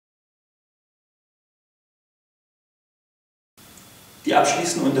Die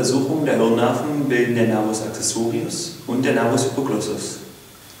abschließende Untersuchung der Hirnnerven bilden der Nervus accessorius und der Nervus hypoglossus.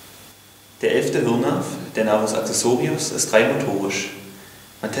 Der 11. Hirnnerv, der Nervus accessorius, ist rein motorisch.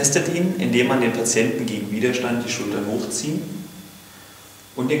 Man testet ihn, indem man den Patienten gegen Widerstand die Schultern hochziehen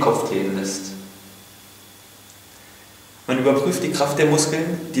und den Kopf drehen lässt. Man überprüft die Kraft der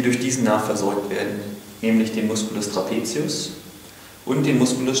Muskeln, die durch diesen Nerv versorgt werden, nämlich den Musculus trapezius und den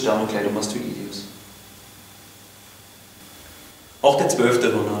Musculus sternocleidomastoideus. Auch der 12.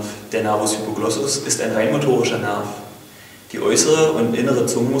 Hirnnerv, der Nervus hypoglossus, ist ein rein motorischer Nerv. Die äußere und innere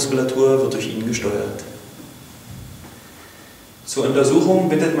Zungenmuskulatur wird durch ihn gesteuert. Zur Untersuchung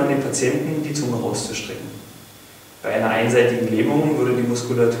bittet man den Patienten, die Zunge rauszustrecken. Bei einer einseitigen Lähmung würde die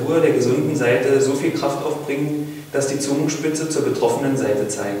Muskulatur der gesunden Seite so viel Kraft aufbringen, dass die Zungenspitze zur betroffenen Seite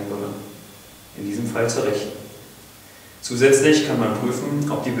zeigen würde. In diesem Fall zur rechten. Zusätzlich kann man prüfen,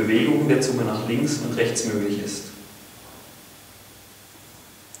 ob die Bewegung der Zunge nach links und rechts möglich ist.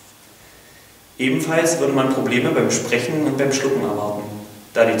 Ebenfalls würde man Probleme beim Sprechen und beim Schlucken erwarten,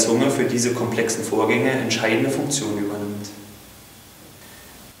 da die Zunge für diese komplexen Vorgänge entscheidende Funktionen übernimmt.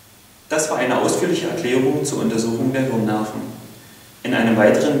 Das war eine ausführliche Erklärung zur Untersuchung der Hirnnerven. In einem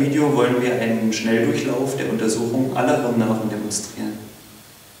weiteren Video wollen wir einen Schnelldurchlauf der Untersuchung aller Hirnnerven demonstrieren.